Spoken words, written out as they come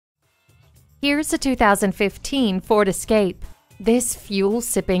Here's a 2015 Ford Escape. This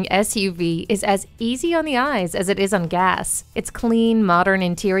fuel-sipping SUV is as easy on the eyes as it is on gas. Its clean, modern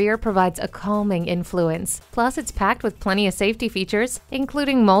interior provides a calming influence. Plus, it's packed with plenty of safety features,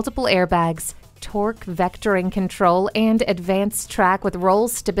 including multiple airbags, torque vectoring control, and advanced track with roll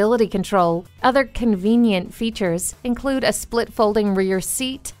stability control. Other convenient features include a split folding rear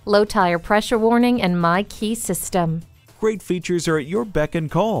seat, low tire pressure warning, and My Key system. Great features are at your beck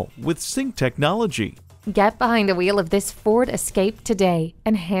and call with Sync technology. Get behind the wheel of this Ford Escape today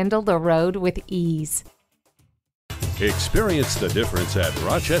and handle the road with ease. Experience the difference at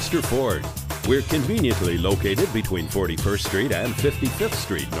Rochester Ford. We're conveniently located between 41st Street and 55th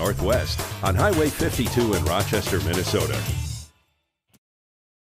Street Northwest on Highway 52 in Rochester, Minnesota.